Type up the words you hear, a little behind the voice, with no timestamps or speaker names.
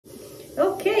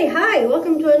Okay, hi,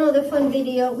 welcome to another fun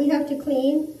video. We have to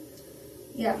clean,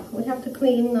 we have to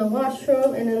clean the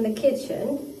washroom and then the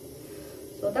kitchen.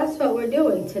 So that's what we're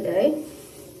doing today.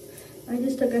 I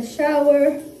just took a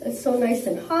shower. It's so nice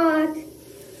and hot.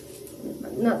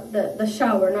 Not the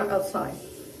shower, not outside.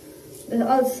 The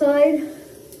outside,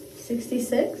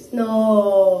 66?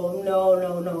 No,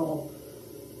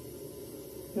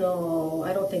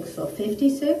 I don't think so.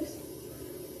 56?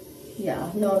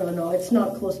 Yeah, no, it's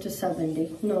not close to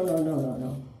 70.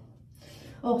 No.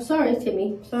 Oh, sorry,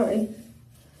 Timmy, sorry.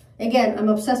 Again, I'm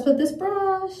obsessed with this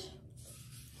brush.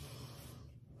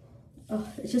 Oh,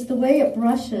 it's just the way it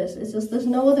brushes. It's just, there's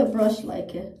no other brush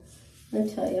like it. I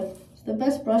tell you, it's the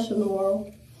best brush in the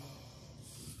world.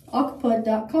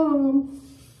 Ocpud.com.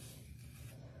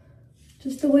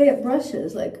 Just the way it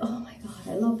brushes, like, oh my God,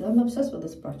 I love it. I'm obsessed with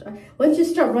this brush. Once you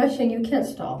start brushing, you can't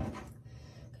stop.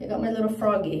 I got my little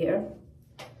froggy here.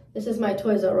 This is my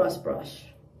Toys R Us brush.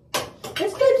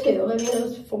 It's good too. I mean, it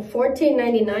was for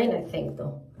 $14.99, I think,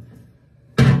 though.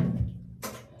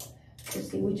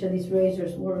 Let's see which of these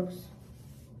razors works.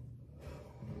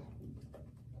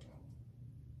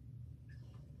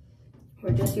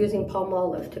 We're just using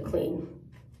Palmolive to clean.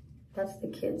 That's the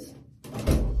kids.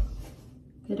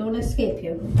 They don't escape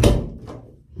you.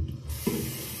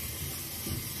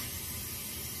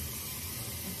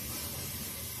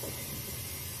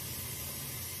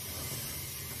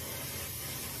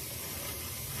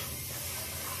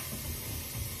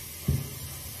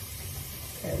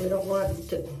 We don't want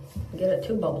to get it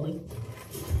too bubbly.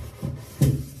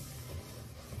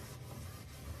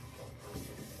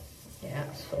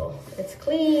 Yeah, so it's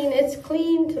clean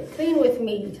with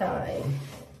me time.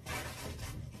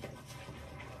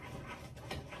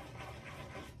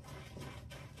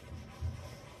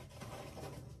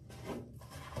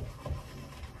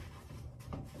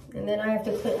 And then I have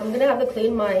to clean, I'm gonna have to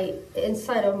clean my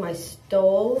inside of my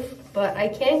stove, but I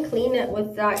can't clean it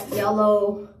with that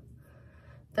yellow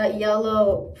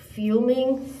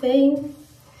fuming thing,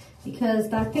 because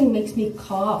that thing makes me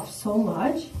cough so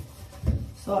much.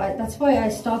 So that's why I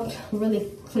stopped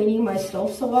really cleaning my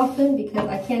stove so often, because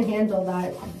I can't handle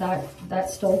that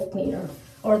stove cleaner,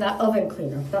 or that oven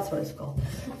cleaner. That's what it's called.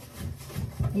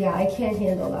 Yeah, I can't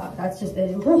handle that. That's just,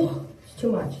 it's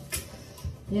too much.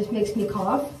 It just makes me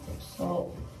cough.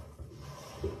 So,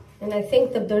 and I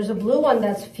think that there's a blue one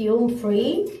that's fume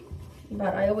free,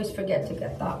 but I always forget to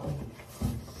get that one.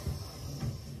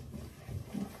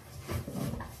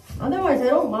 Otherwise, I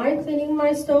don't mind cleaning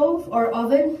my stove or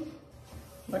oven,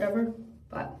 whatever,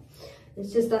 but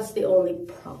it's just, that's the only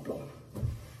problem.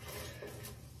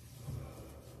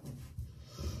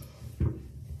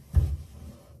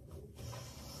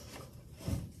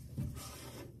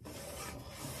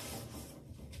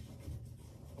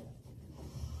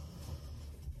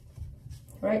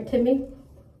 Right, Timmy?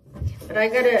 But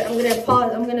I'm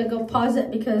gonna go pause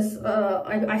it because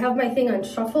I have my thing on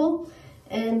shuffle.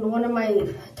 And one of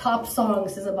my top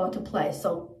songs is about to play.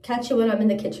 So catch you when I'm in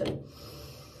the kitchen.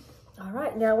 All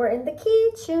right, now we're in the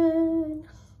kitchen.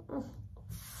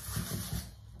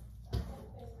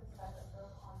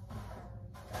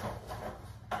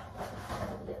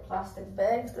 Get plastic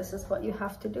bags. This is what you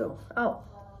have to do. Oh.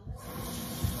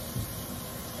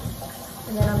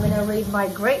 And then I'm gonna read my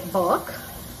great book.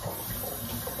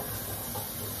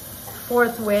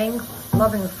 Fourth Wing,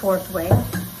 loving Fourth Wing.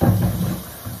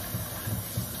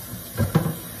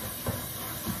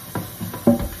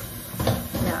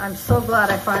 I'm so glad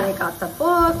I finally got the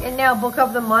book. And now Book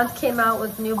of the Month came out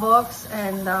with new books.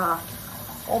 And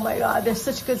oh my God, there's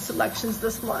such good selections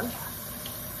this month.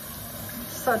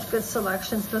 Such good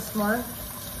selections this month.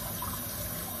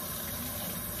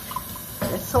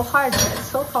 It's so hard. It's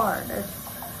so hard.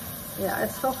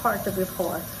 It's so hard to be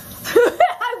poor.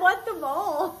 I want them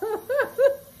all.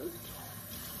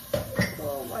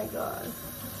 Oh my God.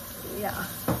 Yeah.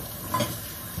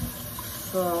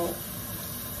 So,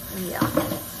 yeah.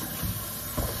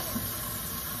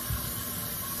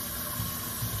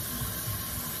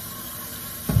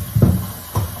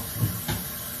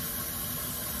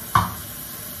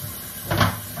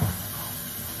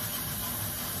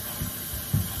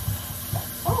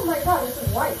 Oh my God, this is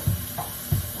white.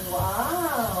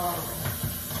 Wow.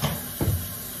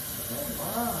 Oh,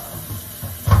 wow.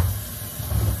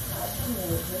 That's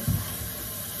amazing.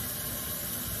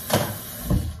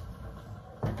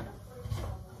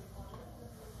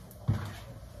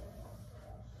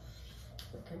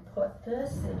 We can put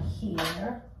this in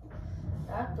here.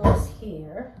 That goes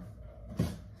here.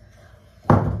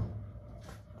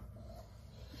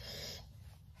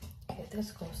 Okay,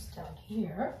 this goes down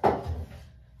here.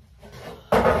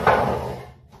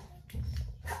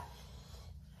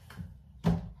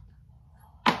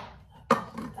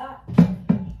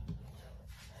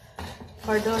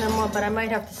 Pardon-moi, but I might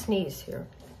have to sneeze here.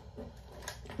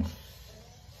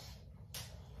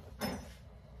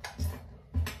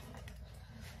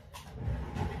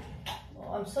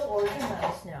 Oh, I'm so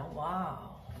organized now.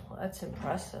 Wow, that's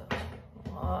impressive.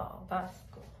 Wow, that's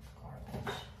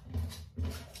garbage.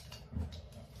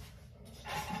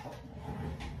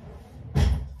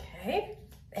 Okay,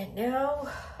 and now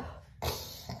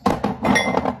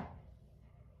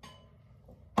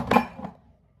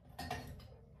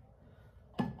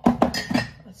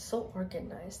it's so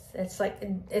organized. It's like,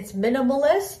 it's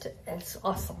minimalist. It's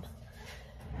awesome.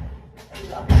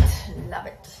 Love it, love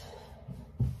it.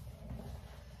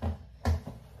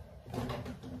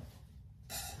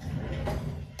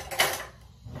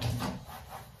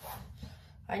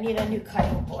 I need a new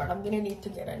cutting board. I'm gonna need to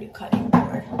get a new cutting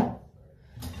board.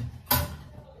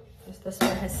 This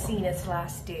one has seen its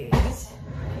last days.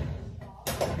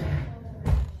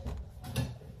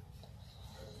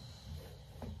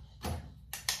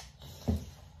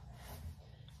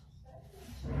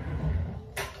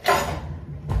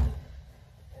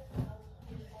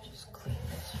 Just clean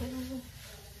this one.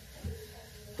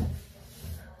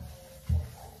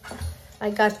 I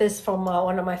got this from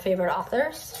one of my favorite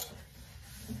authors.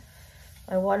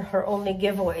 I won her only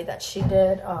giveaway that she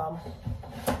did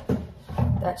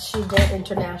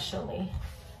internationally.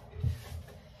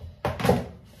 Yeah.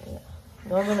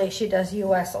 Normally she does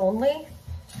US only,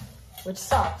 which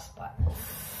sucks, but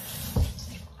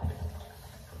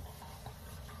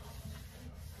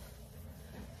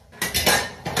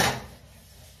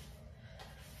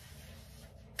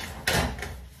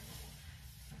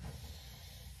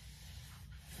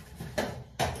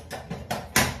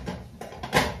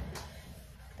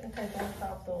I don't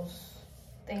have those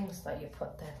things that you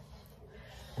put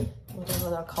there, whatever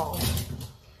they're called.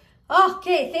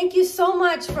 Okay, thank you so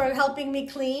much for helping me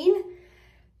clean.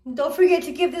 Don't forget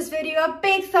to give this video a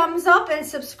big thumbs up and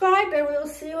subscribe, and we'll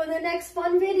see you in the next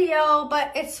fun video.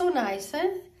 But it's so nice, huh?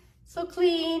 So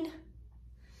clean.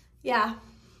 Yeah.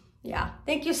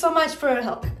 Thank you so much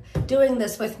for doing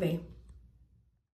this with me.